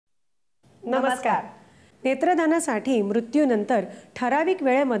नमस्कार। नेत्रदानासाठी मृत्यूनंतर ठराविक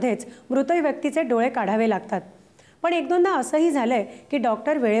वेळेमध्येच मृत व्यक्तीचे डोळे काढावे लागतात, पण एक दोनदा असंही झालंय की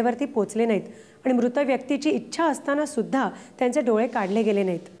डॉक्टर वेळेवरती पोहोचले नाहीत आणि मृत व्यक्तीची इच्छा असताना सुद्धा त्यांचे डोळे काढले गेले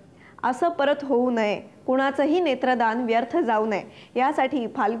नाहीत। असं परत होऊ नये, कुणाचंही नेत्रदान व्यर्थ जाऊ नये यासाठी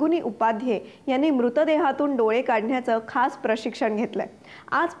फाल्गुनी उपाध्ये यांनी मृतदेहातून डोळे काढण्याचं खास प्रशिक्षण घेतलंय।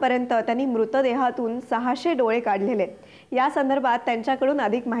 आजपर्यंत त्यांनी मृतदेहातून 600 डोळे काढलेले। या संदर्भात त्यांच्याकडून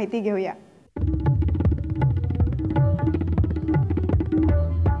अधिक माहिती घेऊया।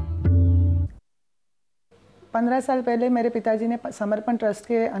 15 साल पहले मेरे पिताजी ने समर्पण ट्रस्ट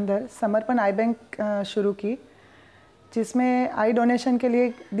के अंदर समर्पण आई बैंक शुरू की, जिसमें आई डोनेशन के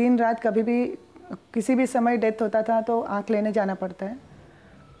लिए दिन रात कभी भी किसी भी समय डेथ होता था तो आँख लेने जाना पड़ता है।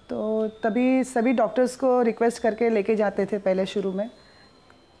 तो तभी सभी डॉक्टर्स को रिक्वेस्ट करके लेके जाते थे पहले शुरू में।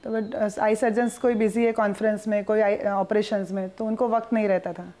 तो आई सर्जन्स कोई बिज़ी है कॉन्फ्रेंस में, कोई ऑपरेशंस में, तो उनको वक्त नहीं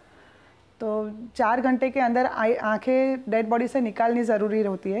रहता था। तो 4 घंटे के अंदर आँखें डेड बॉडी से निकालनी ज़रूरी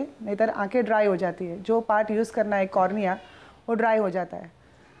होती है, नहीं तो आँखें ड्राई हो जाती है। जो पार्ट यूज़ करना है कॉर्निया, वो ड्राई हो जाता है।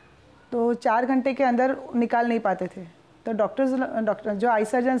 तो 4 घंटे के अंदर निकाल नहीं पाते थे। तो डॉक्टर जो आई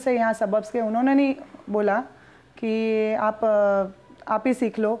सर्जन्स है यहाँ सबब्स के, उन्होंने नहीं बोला कि आप ही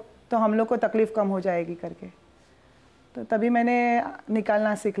सीख लो तो हम लोग को तकलीफ़ कम हो जाएगी करके। तो तभी मैंने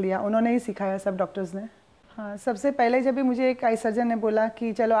निकालना सीख लिया, उन्होंने ही सिखाया सब डॉक्टर्स ने। हाँ, सबसे पहले जब भी मुझे एक आई सर्जन ने बोला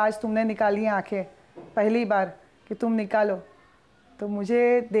कि चलो आज तुमने निकाली हैं आँखें पहली बार कि तुम निकालो, तो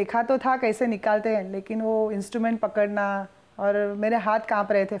मुझे देखा तो था कैसे निकालते हैं, लेकिन वो इंस्ट्रूमेंट पकड़ना और मेरे हाथ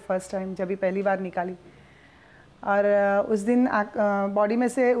काँप रहे थे फर्स्ट टाइम जब भी पहली बार निकाली। और उस दिन बॉडी में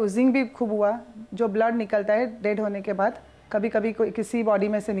से उजिंग भी खूब हुआ। जो ब्लड निकलता है डेड होने के बाद, कभी कभी कोई किसी बॉडी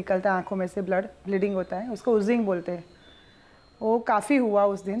में से निकलता है, आँखों में से ब्लीडिंग होता है, उसको उजिंग बोलते हैं। वो काफ़ी हुआ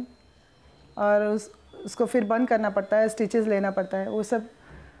उस दिन, और उसको फिर बंद करना पड़ता है, स्टिचेस लेना पड़ता है, वो सब।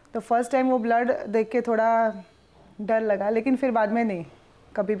 तो फर्स्ट टाइम वो ब्लड देख के थोड़ा डर लगा, लेकिन फिर बाद में नहीं,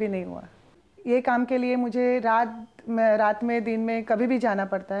 कभी भी नहीं हुआ। ये काम के लिए मुझे रात में दिन में कभी भी जाना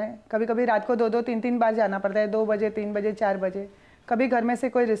पड़ता है। कभी कभी रात को 2-2 3-3 बार जाना पड़ता है, 2 बजे 3 बजे 4 बजे। कभी घर में से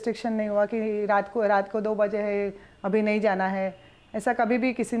कोई रिस्ट्रिक्शन नहीं हुआ कि रात को 2 बजे है अभी नहीं जाना है, ऐसा कभी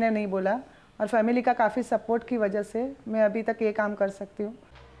भी किसी ने नहीं बोला। और फैमिली का काफ़ी सपोर्ट की वजह से मैं अभी तक ये काम कर सकती हूँ।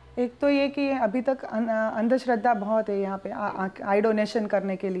 एक तो ये कि अभी तक अंधश्रद्धा बहुत है यहाँ पे आई डोनेशन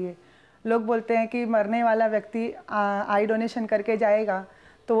करने के लिए। लोग बोलते हैं कि मरने वाला व्यक्ति आई डोनेशन करके जाएगा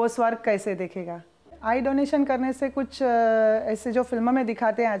तो वो स्वर्ग कैसे देखेगा। आई डोनेशन करने से कुछ ऐसे जो फिल्मों में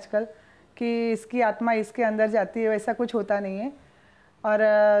दिखाते हैं आजकल कि इसकी आत्मा इसके अंदर जाती है, वैसा कुछ होता नहीं है। और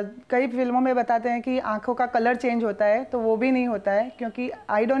कई फिल्मों में बताते हैं कि आँखों का कलर चेंज होता है, तो वो भी नहीं होता है, क्योंकि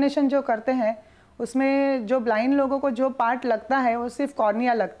आई डोनेशन जो करते हैं उसमें जो ब्लाइंड लोगों को जो पार्ट लगता है वो सिर्फ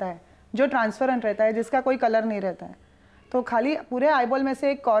कॉर्निया लगता है, जो ट्रांसपेरेंट रहता है, जिसका कोई कलर नहीं रहता है। तो खाली पूरे आईबॉल में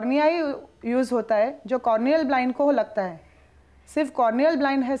से एक कॉर्निया ही यूज़ होता है जो कॉर्नियल ब्लाइंड को लगता है। सिर्फ कॉर्नियल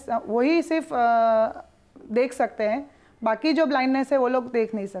ब्लाइंड है वही सिर्फ देख सकते हैं, बाकी जो ब्लाइंडनेस है वो लोग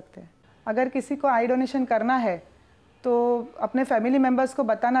देख नहीं सकते। अगर किसी को आई डोनेशन करना है तो अपने फैमिली मेम्बर्स को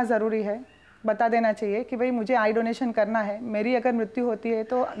बताना ज़रूरी है, बता देना चाहिए कि भाई मुझे आई डोनेशन करना है। मेरी अगर मृत्यु होती है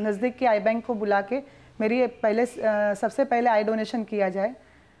तो नज़दीक की आई बैंक को बुला के मेरी सबसे पहले आई डोनेशन किया जाए।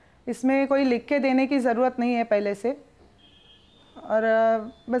 इसमें कोई लिख के देने की ज़रूरत नहीं है पहले से, और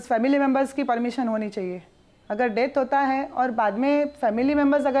बस फैमिली मेम्बर्स की परमिशन होनी चाहिए। अगर डेथ होता है और बाद में फैमिली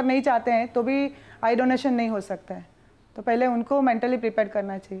मेम्बर्स अगर नहीं चाहते हैं तो भी आई डोनेशन नहीं हो सकता है, तो पहले उनको मेंटली प्रिपेयर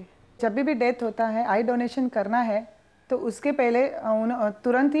करना चाहिए। जब भी डेथ होता है, आई डोनेशन करना है तो उसके पहले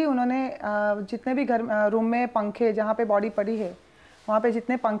तुरंत ही उन्होंने जितने भी घर रूम में पंखे, जहाँ पे बॉडी पड़ी है वहाँ पे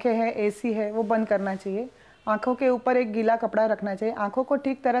जितने पंखे हैं, एसी है, वो बंद करना चाहिए। आँखों के ऊपर एक गीला कपड़ा रखना चाहिए, आँखों को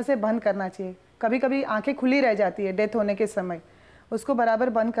ठीक तरह से बंद करना चाहिए। कभी कभी आँखें खुली रह जाती है डेथ होने के समय, उसको बराबर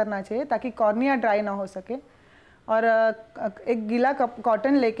बंद करना चाहिए ताकि कॉर्निया ड्राई ना हो सके। और एक गीला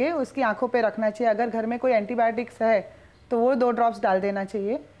कॉटन लेके उसकी आँखों पे रखना चाहिए। अगर घर में कोई एंटीबायोटिक्स है तो वो 2 ड्रॉप्स डाल देना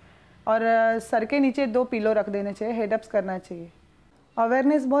चाहिए, और सर के नीचे 2 पिलो रख देने चाहिए, हेडअप्स करना चाहिए।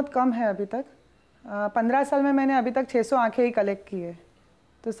 अवेयरनेस बहुत कम है अभी तक। 15 साल में मैंने अभी तक 600 आँखें ही कलेक्ट की है,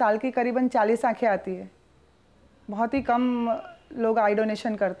 तो साल की करीबन 40 आँखें आती है। बहुत ही कम लोग आई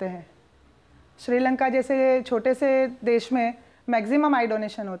डोनेशन करते हैं। श्रीलंका जैसे छोटे से देश में मैक्सिमम आई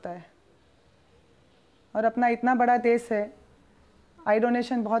डोनेशन होता है, और अपना इतना बड़ा देश है, आई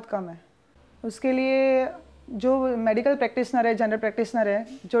डोनेशन बहुत कम है। उसके लिए जो मेडिकल प्रैक्टिशनर है, जनरल प्रैक्टिशनर है,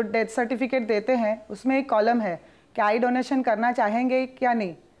 जो डेथ सर्टिफिकेट देते हैं उसमें एक कॉलम है कि आई डोनेशन करना चाहेंगे क्या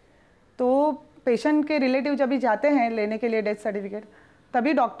नहीं। तो पेशेंट के रिलेटिव जब भी जाते हैं लेने के लिए डेथ सर्टिफिकेट,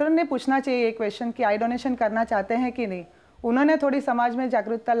 तभी डॉक्टर ने पूछना चाहिए एक क्वेश्चन कि आई डोनेशन करना चाहते हैं कि नहीं। उन्होंने थोड़ी समाज में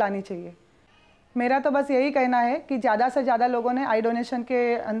जागरूकता लानी चाहिए। मेरा तो बस यही कहना है कि ज़्यादा से ज़्यादा लोगों ने आई डोनेशन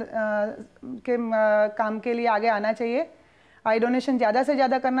काम के लिए आगे आना चाहिए। आई डोनेशन ज़्यादा से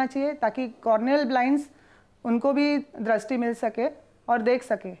ज़्यादा करना चाहिए ताकि कॉर्नियल ब्लाइंड्स उनको भी दृष्टि मिल सके और देख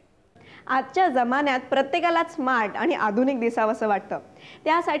सके। आजच्या जमान्यात प्रत्येकाला स्मार्ट आणि आधुनिक दिसावंसं वाटतं।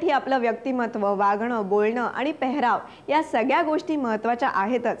 त्यासाठी आपलं व्यक्तिमत्व, वागणं, बोलणं आणि पेहराव या सगळ्या गोष्टी महत्त्वाच्या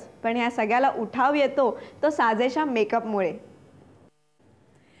आहेतच, पण या सगळ्याला उठाव येतो तो साजेशा मेकअपमुळे।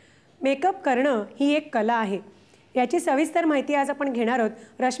 मेकअप करणं ही एक कला आहे। याची सविस्तर माहिती आज आपण घेणार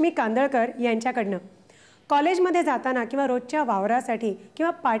आहोत रश्मी कांदळकर यांच्याकडनं। कॉलेजमध्ये जाताना किंवा रोजच्या वावरासाठी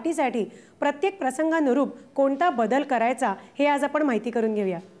किंवा पार्टीसाठी प्रत्येक प्रसंगानुरूप कोणता बदल करायचा हे आज आपण माहिती करून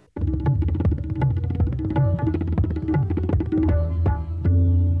घेऊया।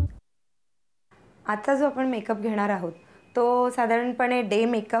 आजचा जो आपण मेकअप घेणार आहोत तो साधारणपणे डे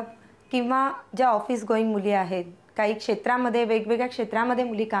मेकअप किंवा ज्या ऑफिस गोईंग मुली आहेत, काही क्षेत्रामध्ये वेगवेगळ्या क्षेत्रामध्ये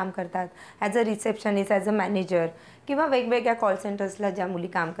मुली काम करतात, as a receptionist, as a manager किंवा वेगवेगळ्या कॉल सेंटर्सला ज्या मुली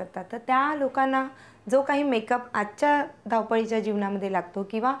काम करतात, तर त्या लोकांना जो काही मेकअप आजच्या धावपळीच्या जीवनामध्ये लागतो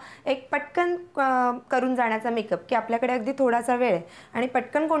किंवा एक पटकन करून जाण्याचा मेकअप की आपल्याकडे अगदी थोडासा वेळ आहे आणि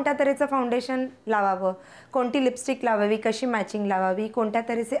पटकन कोणत्या तऱ्हेचं फाउंडेशन लावावं, कोणती लिपस्टिक लावावी, कशी मॅचिंग लावावी, कोणत्या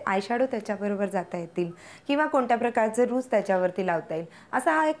तऱ्हेचे आयशॅडो त्याच्याबरोबर जाता येतील किंवा कोणत्या प्रकारचे रूज त्याच्यावरती लावता येईल,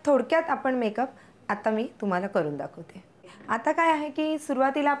 असा हा एक थोडक्यात आपण मेकअप आता मी तुम्हाला करून दाखवते। आता काय आहे की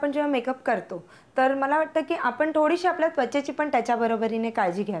सुरुवातीला आपण जेव्हा मेकअप करतो तर मला वाटतं की आपण थोडीशी आपल्या त्वचेची पण त्याच्याबरोबरीने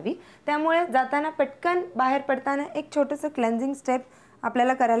काळजी घ्यावी। त्यामुळे जाताना पटकन बाहेर पडताना एक छोटंसं क्लेन्झिंग स्टेप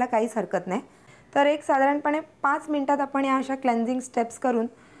आपल्याला करायला काहीच हरकत नाही। तर एक साधारणपणे 5 मिनिटात आपण या अशा क्लेन्झिंग स्टेप्स करून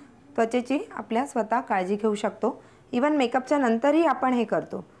त्वचेची आपल्या स्वतः काळजी घेऊ शकतो। इवन मेकअपच्या नंतरही आपण हे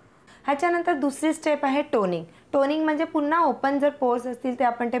करतो। ह्याच्यानंतर दुसरी स्टेप आहे टोनिंग। टोनिंग म्हणजे पुन्हा ओपन जर पोर्स असतील ते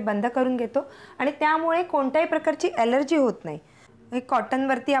आपण ते बंद करून घेतो आणि त्यामुळे कोणत्याही प्रकारची ॲलर्जी होत नाही। एक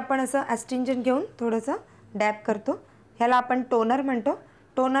कॉटनवरती आपण असं ॲस्ट्रिंजंट घेऊन थोडंसं डॅब करतो, ह्याला आपण टोनर म्हणतो।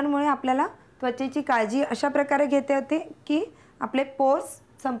 टोनरमुळे आपल्याला त्वचेची काळजी अशा प्रकारे घेता येते की आपले पोर्स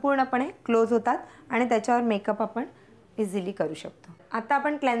संपूर्णपणे क्लोज होतात आणि त्याच्यावर मेकअप आपण इझिली करू शकतो। आता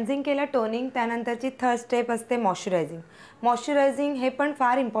आपण क्लेन्झिंग केलं, टोनिंग, त्यानंतरची थर्ड स्टेप असते मॉइश्चरायझिंग। मॉइश्चरायझिंग हे पण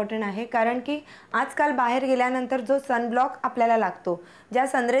फार इम्पॉर्टंट आहे कारण की आजकाल बाहेर गेल्यानंतर जो सनब्लॉक आपल्याला लागतो, ज्या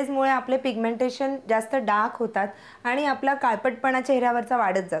सनरेजमुळे आपले पिगमेंटेशन जास्त डार्क होतात आणि आपला काळपटपणा चेहऱ्यावरचा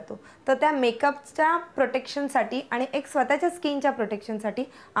वाढत जातो, तर त्या मेकअपच्या प्रोटेक्शनसाठी आणि एक स्वतःच्या स्किनच्या प्रोटेक्शनसाठी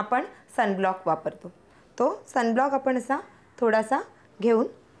आपण सनब्लॉक वापरतो। तो सनब्लॉक आपण असा थोडासा घेऊन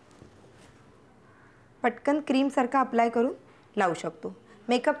पटकन क्रीमसारखा अप्लाय करून लावू शकतो।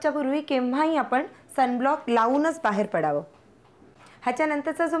 मेकअपच्या पूर्वी केव्हाही आपण सनब्लॉक लावूनच बाहेर पडावं।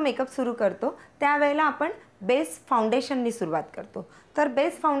 ह्याच्यानंतरचा जो मेकअप सुरू करतो त्यावेळेला आपण बेस फाउंडेशननी सुरुवात करतो। तर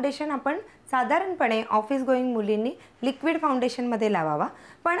बेस फाउंडेशन आपण साधारणपणे ऑफिस गोईंग मुलींनी लिक्विड फाउंडेशनमध्ये लावावा,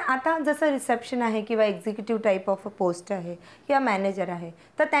 पण आता जसं रिसेप्शन आहे किंवा एक्झिक्युटिव्ह टाईप ऑफ पोस्ट आहे किंवा मॅनेजर आहे,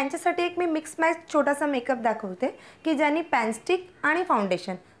 तर त्यांच्यासाठी एक मी मिक्स मॅच छोटासा मेकअप दाखवते की ज्यांनी पॅनस्टिक आणि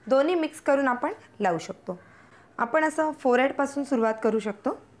फाउंडेशन दोन्ही मिक्स करून आपण लावू शकतो। आपण असं फोरहेडपासून सुरुवात करू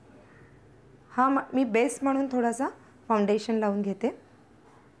शकतो। हा मी बेस म्हणून थोडासा फाउंडेशन लावून घेते।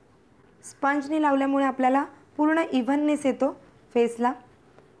 स्पंजनी लावल्यामुळे आपल्याला पूर्ण इव्हननेस येतो फेसला।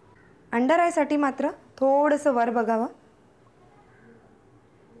 अंडर आयसाठी मात्र थोडंसं वर बघावं।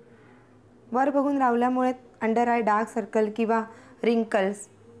 वर बघून लावल्यामुळे अंडर आय डार्क सर्कल किंवा रिंकल्स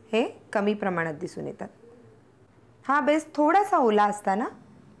हे कमी प्रमाणात दिसून येतात। हा बेस थोडासा ओला असताना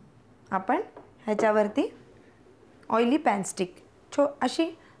आपण ह्याच्यावरती ऑइली पॅनस्टिक अशी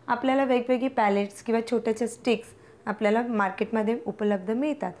आपल्याला वेगवेगळी पॅलेट्स किंवा छोट्याच्या स्टिक्स आपल्याला मार्केटमध्ये उपलब्ध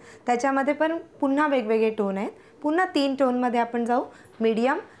मिळतात। त्याच्यामध्ये पण पुन्हा वेगवेगळे टोन आहेत। पुन्हा 3 टोनमध्ये आपण जाऊ,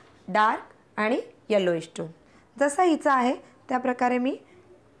 मीडियम, डार्क आणि येलोइश टोन। जसा हिचा आहे त्या प्रकारे मी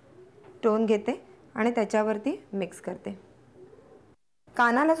टोन घेते आणि त्याच्यावरती मिक्स करते।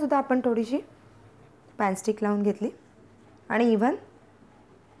 कानाला सुद्धा आपण थोडीशी पॅनस्टिक लावून घेतली आणि इव्हन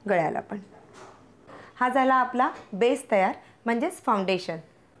गळ्याला पण। हा झाला आपला बेस तयार, म्हणजेच फाउंडेशन।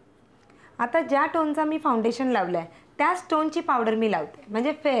 आता ज्या टोनचा मी फाउंडेशन लावलं आहे त्याच टोनची पावडर मी लावते,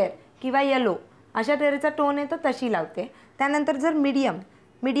 म्हणजे फेअर किंवा येलो अशा तऱ्हेचा टोन आहे तो तशी लावते। त्यानंतर जर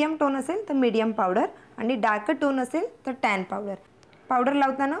मीडियम टोन असेल तर मीडियम पावडर आणि डार्क टोन असेल तर टॅन पावडर। पावडर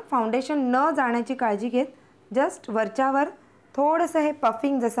लावताना फाउंडेशन न जाण्याची काळजी घेत जस्ट वरच्यावर थोडंसं हे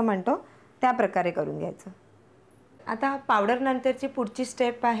पफिंग जसं म्हणतो त्या प्रकारे करून घ्यायचं। आता पावडर नंतरची पुढची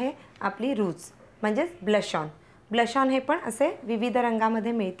स्टेप आहे आपली रूज, म्हणजेच ब्लश ऑन। ब्लश ऑन हे पण असे विविध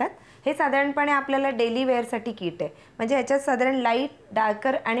रंगामध्ये मिळतात। हे साधारणपणे आपल्याला डेली वेअरसाठी किट आहे, म्हणजे ह्याच्यात साधारण लाईट,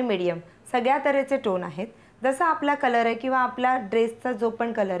 डार्कर आणि मीडियम सगळ्या तऱ्हेचे टोन आहेत। जसा आपला कलर आहे किंवा आपला ड्रेसचा जो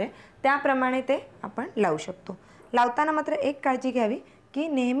पण कलर आहे त्याप्रमाणे ते आपण लावू शकतो। लावताना मात्र एक काळजी घ्यावी की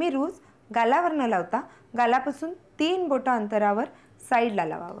नेहमी रूज गालावर न लावता गालापासून 3 बोटं अंतरावर साईडला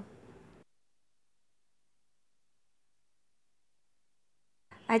लावावं.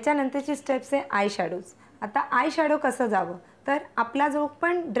 याच्यानंतरची स्टेप्स आहे आय शॅडोज. आता आय शॅडो कसं जावं तर आपला जो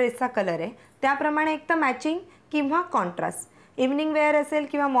पण ड्रेसचा कलर आहे त्याप्रमाणे एक तर मॅचिंग किंवा कॉन्ट्रास्ट, इव्हनिंग वेअर असेल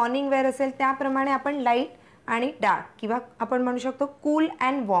किंवा मॉर्निंग वेअर असेल त्याप्रमाणे आपण लाईट आणि डार्क किंवा आपण म्हणू शकतो कूल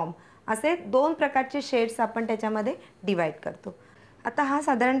अँड वॉर्म असे 2 प्रकारचे शेड्स आपण त्याच्यामध्ये डिवाईड करतो. आता हा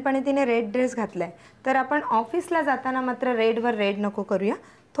साधारणपणे तिने रेड ड्रेस घातला आहे, तर आपण ऑफिसला जाताना मात्र रेडवर रेड नको करूया,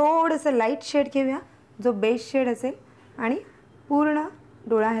 थोडंसं लाईट शेड घेऊया जो बेस शेड असेल आणि पूर्ण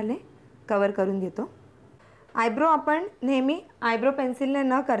डोळा ह्याने कवर करून घेतो. आयब्रो आपण नेहमी आयब्रो पेन्सिलने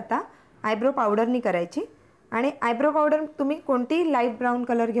न करता आयब्रो पावडरनी करायची आणि आयब्रो पावडर तुम्ही कोणतीही लाईट ब्राऊन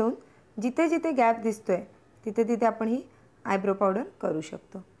कलर घेऊन जिथे जिथे गॅप दिसतोय तिथे तिथे आपण ही आयब्रो पावडर करू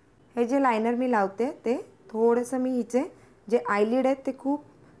शकतो. हे जे लायनर मी लावते ते थोडंसं मी हिचे जे आयलिड आहेत ते खूप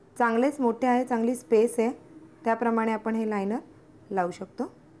चांगलेच मोठे आहे, चांगली स्पेस आहे, त्याप्रमाणे आपण हे लायनर लावू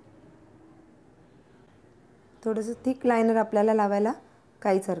शकतो. थोडंसं थिक लायनर आपल्याला लावायला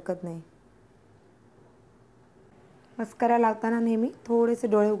काहीच हरकत नाही. मस्करा लावताना नेहमी थोडेसे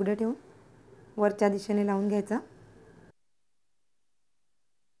डोळे उघडे ठेवून वरच्या दिशेने लावून घ्यायचा.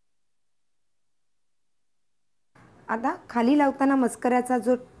 आता खाली लावताना मस्कऱ्याचा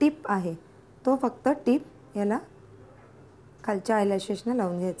जो टिप आहे तो फक्त टिप याला खालच्या आयलॅशेसने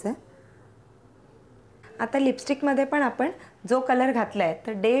लावून घ्यायचा आहे. आता लिपस्टिकमध्ये पण आपण जो कलर घातला आहे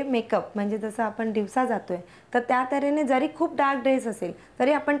तर डे मेकअप म्हणजे जसं आपण दिवसा जातो आहे तर त्या तऱ्हेने जरी खूप डार्क ड्रेस असेल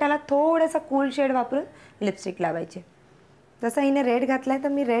तरी आपण त्याला थोडासा कूल शेड वापरून लिपस्टिक लावायचे. जसं हिने रेड घातला आहे तर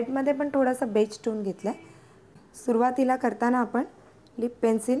मी रेडमध्ये पण थोडासा बेज टोन घेतला आहे. सुरुवातीला करताना आपण लिप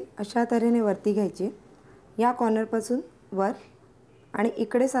पेन्सिल अशा तऱ्हेने वरती घ्यायची, या कॉर्नरपासून वर आणि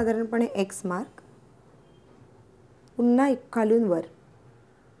इकडे साधारणपणे एक्स मार्क, पुन्हा खालून वर,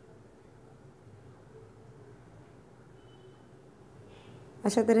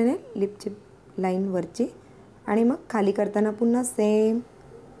 अशा तऱ्हेने लिपची लाईन वरची आणि मग खाली करताना पुन्हा सेम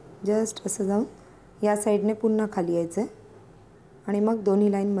जस्ट असं जाऊन या साईडने पुन्हा खाली यायचं आहे आणि मग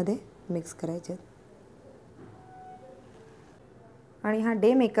दोन्ही लाईनमध्ये मिक्स करायचे. आणि हा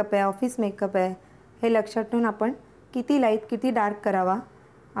डे मेकअप आहे, ऑफिस मेकअप आहे, हे लक्षात ठेवून आपण किती लाईट किती डार्क करावा,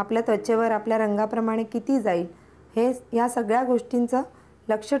 आपल्या त्वचेवर आपल्या रंगाप्रमाणे किती जाईल हे या सगळ्या गोष्टींचं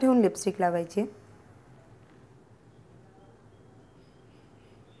लक्ष ठेवून लिपस्टिक लावायची.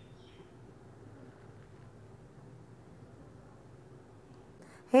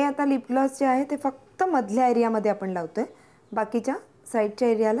 हे आता लिप ग्लॉस जे आहे ते फक्त मधल्या एरियामध्ये आपण लावतोय, बाकीच्या साईडच्या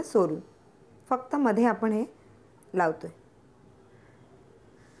एरियाला सोडून फक्त मध्ये आपण हे लावतोय.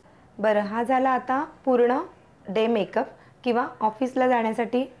 बरं, हा झाला आता पूर्ण डे मेकअप किंवा ऑफिसला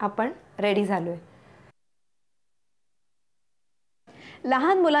जाण्यासाठी आपण रेडी झालोय.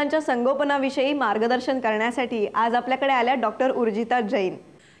 लहान मुलांच्या संगोपनाविषयी मार्गदर्शन करण्यासाठी आज आपल्याकडे आल्या डॉक्टर उर्जिता जैन.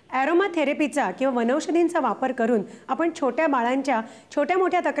 ॲरोमा थेरपीचा किंवा वनौषधींचा वापर करून आपण छोट्या बाळांच्या छोट्या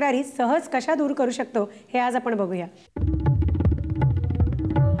मोठ्या तक्रारी सहज कशा दूर करू शकतो हे आज आपण बघूया.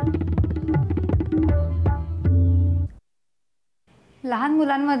 लहान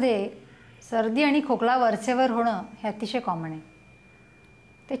मुलांमध्ये सर्दी आणि खोकला वरचेवर होणं हे अतिशय कॉमन आहे.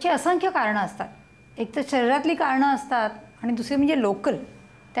 त्याची असंख्य कारणं असतात. एक तर शरीरातली कारणं असतात आणि दुसरी म्हणजे लोकल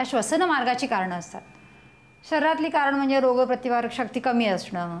त्या श्वसन मार्गाची कारणं असतात. शरीरातली कारण म्हणजे रोगप्रतिकारक शक्ती कमी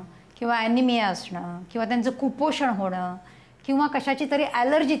असणं किंवा ॲनिमिया असणं किंवा त्यांचं कुपोषण होणं किंवा कशाची तरी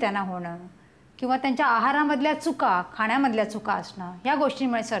ॲलर्जी त्यांना होणं किंवा त्यांच्या आहारामधल्या चुका, खाण्यामधल्या चुका असणं, या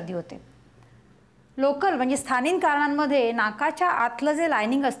गोष्टींमुळे सर्दी होते. लोकल म्हणजे स्थानिक कारणांमध्ये नाकाच्या आतलं जे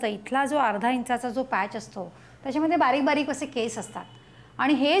लायनिंग असतं, इथला जो अर्धा इंचाचा जो पॅच असतो त्याच्यामध्ये बारीक बारीक असे केस असतात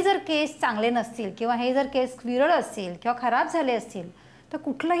आणि हे जर केस चांगले नसतील किंवा हे जर केस विरळ असतील किंवा खराब झाले असतील तर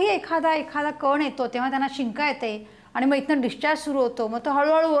कुठलाही एखादा कण येतो तेव्हा त्यांना शिंका येते आणि मग इथनं डिस्चार्ज सुरू होतो. मग तो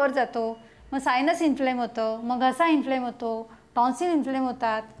हळूहळू वर जातो, मग सायनस इन्फ्लेम होतं, मग घसा इन्फ्लेम होतो, टॉन्सिल इन्फ्लेम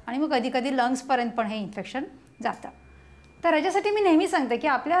होतात आणि मग कधी कधी लंग्सपर्यंत पण हे इन्फेक्शन जातं. तर याच्यासाठी मी नेहमी सांगते की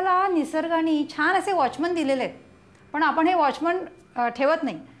आपल्याला निसर्गाने छान असे वॉचमन दिलेले आहेत, पण आपण हे वॉचमन ठेवत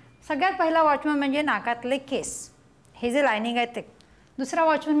नाही. सगळ्यात पहिला वॉचमन म्हणजे नाकातले केस, हे जे लायनिंग आहे ते. दुसरा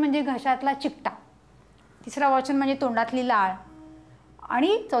वॉचमन म्हणजे घशातला चिकटा. तिसरा वॉचमन म्हणजे तोंडातली लाळ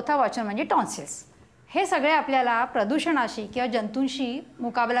आणि चौथा वॉचमन म्हणजे टॉन्सिल्स. हे सगळे आपल्याला प्रदूषणाशी किंवा जंतूंशी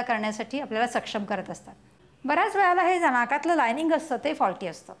मुकाबला करण्यासाठी आपल्याला सक्षम करत असतात. बऱ्याच वेळेला हे नाकातलं लायनिंग असतं ते फॉल्टी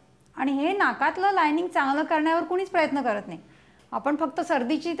असतं आणि हे नाकातलं लायनिंग चांगलं करण्यावर कुणीच प्रयत्न करत नाही. आपण फक्त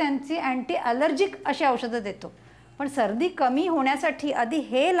सर्दीची त्यांची अँटी ॲलर्जिक अशी औषधं देतो, पण सर्दी कमी होण्यासाठी आधी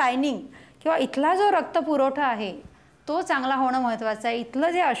हे लायनिंग किंवा इथला जो रक्तपुरवठा आहे तो चांगला होणं महत्त्वाचं आहे. इथलं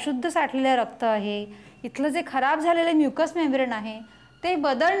जे अशुद्ध साठलेलं रक्त आहे, इथलं जे खराब झालेलं म्युकस मेम्ब्रेन आहे ते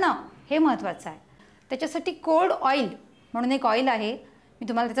बदलणं हे महत्त्वाचं आहे. त्याच्यासाठी कोल्ड ऑइल म्हणून एक ऑइल आहे, मी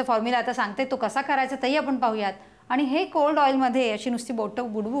तुम्हाला त्याचा फॉर्म्युला आता सांगते, तो कसा करायचा तेही आपण पाहूयात. आणि हे कोल्ड ऑइलमध्ये अशी नुसती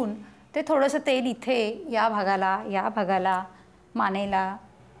बोटं बुडवून ते थोडंसं तेल इथे या भागाला, मानेला,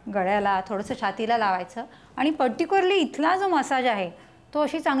 गळ्याला, थोडंसं छातीला लावायचं आणि पर्टिक्युलरली इथला जो मसाज आहे तो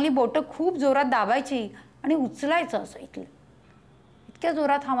अशी चांगली बोटं खूप जोरात दाबायची आणि उचलायचं असं इथलं. इतक्या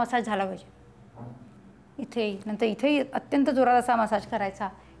जोरात हा मसाज झाला पाहिजे. इथे नंतर इथे अत्यंत जोरात असा मसाज करायचा.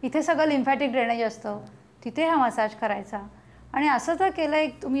 इथे सगळं लिम्फॅटिक ड्रेनेज असतं, तिथे हा मसाज करायचा. आणि असं जर केलं,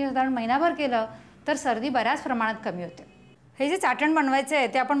 एक तुम्ही साधारण महिनाभर केलं तर सर्दी बऱ्याच प्रमाणात कमी होते. हे जे चाटण बनवायचं आहे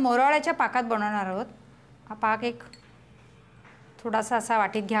ते आपण मोरावळ्याच्या पाकात बनवणार आहोत. हा पाक एक थोडासा असा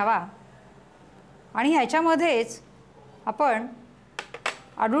वाटीत घ्यावा आणि ह्याच्यामध्येच आपण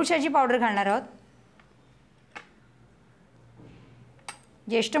अडुळशाची पावडर घालणार आहोत,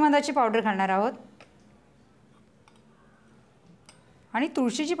 ज्येष्ठमधाची पावडर घालणार आहोत आणि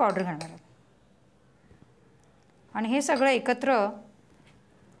तुळशीची पावडर घालणार आहोत. आणि हे सगळं एकत्र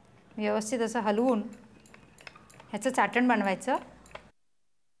व्यवस्थित असं हलवून ह्याचं चाटण बनवायचं.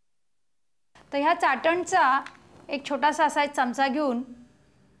 तर ह्या चाटणचा एक छोटासा असा एक चमचा घेऊन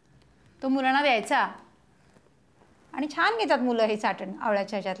तो मुलांना द्यायचा आणि छान घेतात मुलं हे चाटण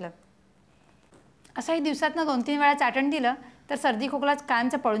आवळ्याच्या ह्याच्यातलं. असंही दिवसातनं 2-3 वेळा चाटण दिलं तर सर्दी खोकला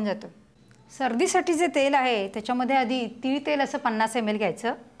कायमचा पळून जातो. सर्दीसाठी जे तेल आहे त्याच्यामध्ये आधी तीळ तेल असं 50 ml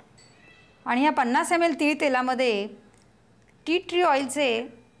घ्यायचं आणि ह्या 50 ml तीळ तेलामध्ये टी ट्री ऑइलचे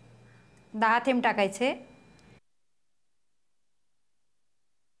 10 थेंब टाकायचे,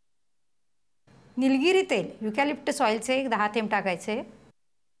 निलगिरी तेल युकॅलिप्टस ऑइलचे 10 थेंब टाकायचे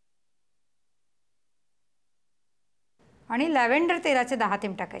आणि लॅव्हेंडर तेलाचे 10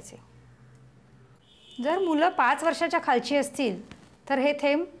 थेंब टाकायचे. जर मुलं 5 वर्षाच्या खालची असतील तर हे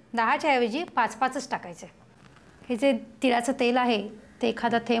थेंब 10च्या ऐवजी 5-5च टाकायचे. हे जे तिळाचं तेल आहे ते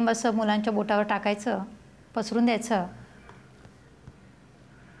एखादा थेंब असं मुलांच्या बोटावर टाकायचं, पसरून द्यायचं,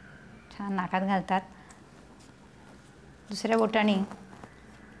 छान नाकात घालतात. दुसऱ्या बोटाने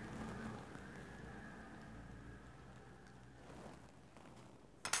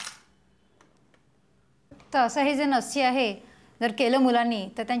तर असं हे जे नस्य आहे जर केलं मुलांनी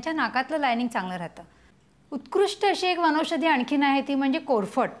तर त्यांच्या नाकातलं लायनिंग चांगलं राहतं. उत्कृष्ट अशी एक वनौषधी आणखीन आहे ती म्हणजे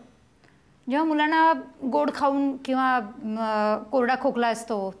कोरफड. जेव्हा मुलांना गोड खाऊन किंवा कोरडा खोकला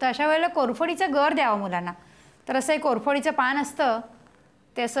असतो तर अशा वेळेला कोरफडीचा गर द्यावा मुलांना. तर असं एक कोरफडीचं पान असतं,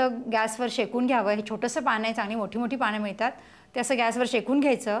 ते असं गॅसवर शेकून घ्यावं. हे छोटंसं पान आहे, चांगली मोठी मोठी पानं मिळतात. ते असं गॅसवर शेकून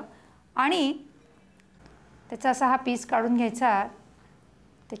घ्यायचं आणि त्याचा असा हा पीस काढून घ्यायचा,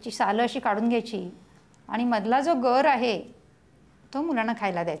 त्याची सालं अशी काढून घ्यायची आणि मधला जो गर आहे तो मुलांना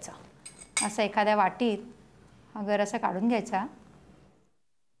खायला द्यायचा. असं एखाद्या वाटीत हा गर असा काढून घ्यायचा.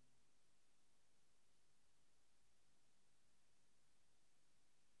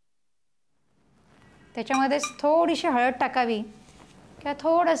 त्याच्यामध्येच थोडीशी हळद टाकावी किंवा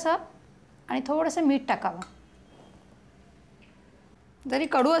थोडंसं मीठ टाकावं. जरी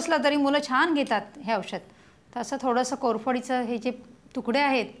कडू असलं तरी मुलं छान घेतात हे औषध. तर असं थोडंसं कोरफडीचं हे जे तुकडे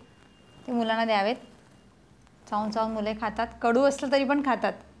आहेत ते मुलांना द्यावेत. चावून मुले खातात, कडू असलं तरी पण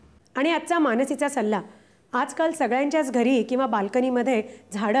खातात. आणि आजचा मानसीचा सल्ला, आजकाल सगळ्यांच्याच घरी किंवा बाल्कनीमध्ये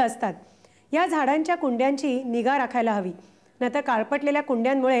झाडं असतात. या झाडांच्या कुंड्यांची निगा राखायला हवी, नाहीतर काळपटलेल्या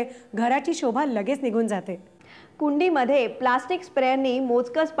कुंड्यांमुळे घराची शोभा लगेच निघून जाते. कुंडीमध्ये प्लास्टिक स्प्रेअरनी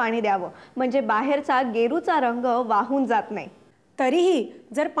मोजकंच पाणी द्यावं, म्हणजे बाहेरचा गेरूचा रंग वाहून जात नाही. तरीही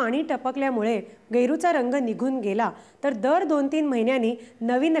जर पाणी टपकल्यामुळे गेरूचा रंग निघून गेला तर दर 2-3 महिन्यांनी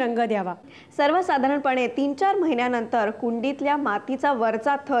नवीन रंग द्यावा. सर्वसाधारणपणे 3-4 महिन्यानंतर कुंडीतल्या मातीचा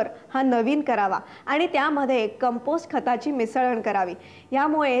वरचा थर हा नवीन करावा आणि त्यामध्ये कंपोस्ट खताची मिसळण करावी.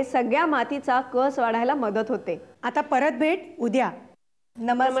 यामुळे सगळ्या मातीचा कस वाढायला मदत होते. आता परत भेट उद्या.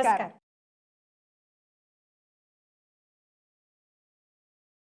 नमस्कार.